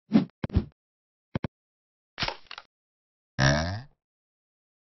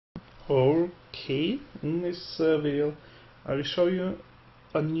Okay, in this video I will show you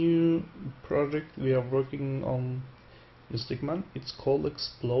a new project we are working on in Stickman. It's called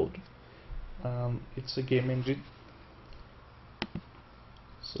Xplode. It's a game engine.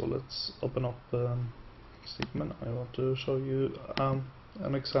 So let's open up Stickman. I want to show you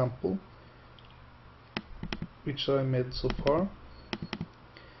an example which I made so far.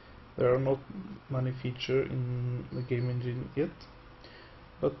 There are not many features in the game engine yet,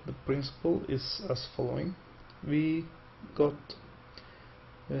 but the principle is as following. We got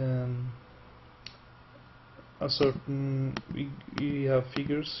a certain, we have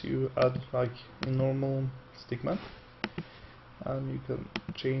figures you add like in normal Stickman, and you can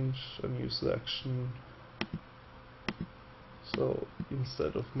change and use the action. So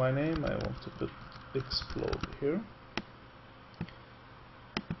instead of my name I want to put Xplode here.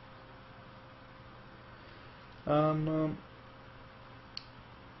 And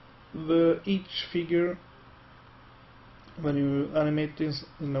each figure, when you animate this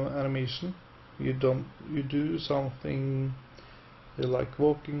in an animation, you do something like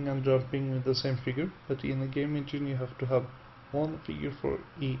walking and jumping with the same figure, but in the game engine you have to have one figure for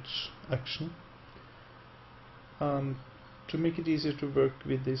each action. And to make it easier to work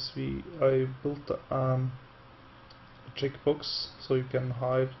with this, I built a checkbox so you can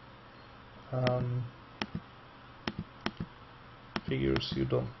hide figures you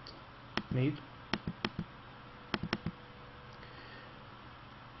don't need.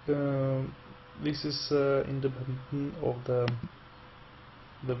 This is independent of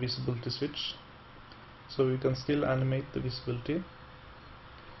the visibility switch, so you can still animate the visibility,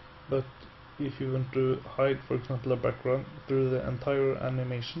 but if you want to hide, for example, a background through the entire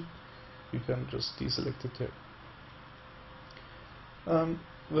animation, you can just deselect it here.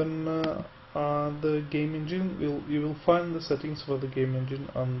 When the game engine, you will find the settings for the game engine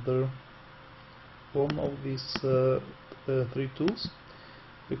under one of these three tools,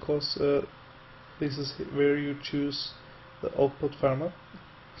 because this is where you choose the output format.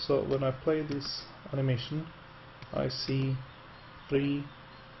 So when I play this animation, I see three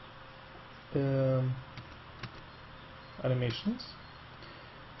animations,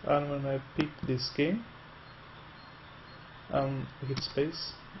 and when I pick this game and hit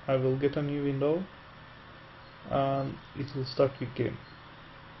space, I will get a new window and it will start the game.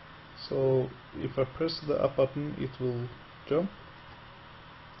 So if I press the up button, it will jump,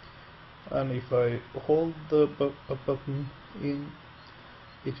 and if I hold the up button in,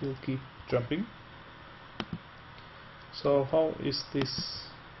 it will keep jumping. So how is this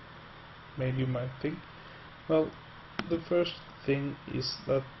made, you might think? Well, the first thing is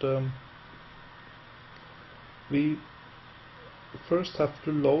that we first have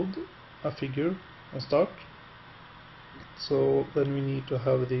to load a figure and start. So then we need to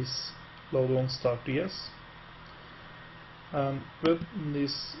have this load on start yes. And when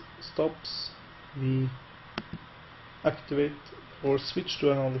this stops, we activate or switch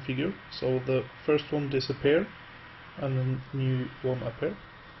to another figure. So the first one disappear and then new one appear.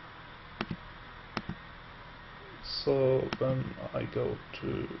 So when I go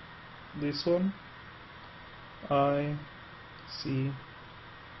to this one, I see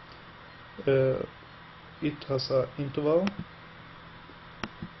it has an interval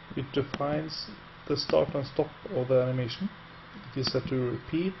which defines the start and stop of the animation. It is set to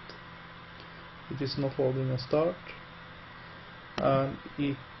repeat, it is not loading a start, and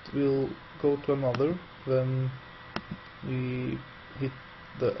it will go to another when we hit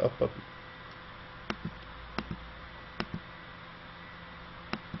the up button.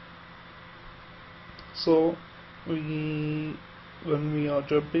 So when we are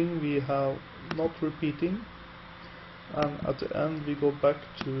jumping, we have not repeating, and at the end we go back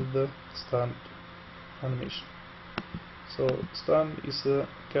to the stand animation. So stand is the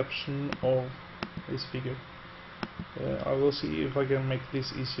caption of this figure. I will see if I can make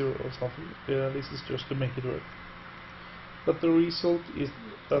this easier or something. This is just to make it work. But the result is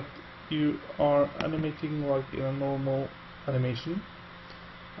that you are animating like in a normal animation,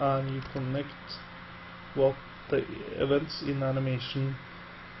 and you connect what the events in animation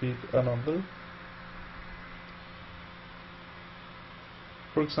with another.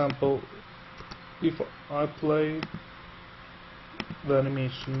 For example, if I play the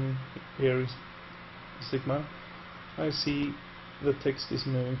animation here in Stickman, I see the text is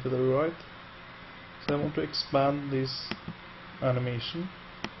moving to the right, so I want to expand this animation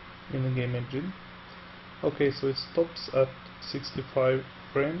in the game engine. Okay, so it stops at 65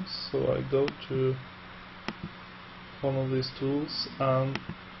 frames, so I go to one of these tools and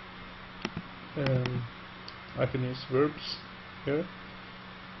I can use verbs here.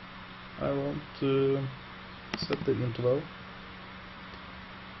 I want to set the interval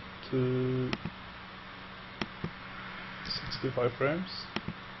to 65 frames,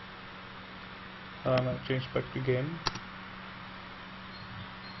 and I change back to game.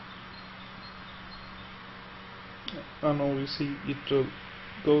 And now you see it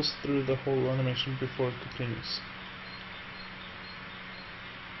goes through the whole animation before it continues.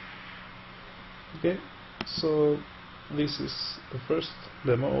 Okay, so this is the first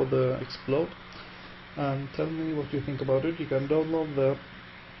demo of the Xplode, and tell me what you think about it. You can download the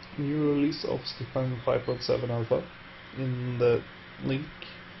new release of Stickman 5.7 Alpha in the link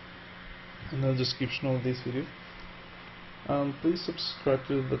in the description of this video, and please subscribe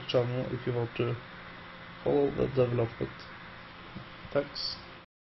to the channel if you want to follow the development. Thanks.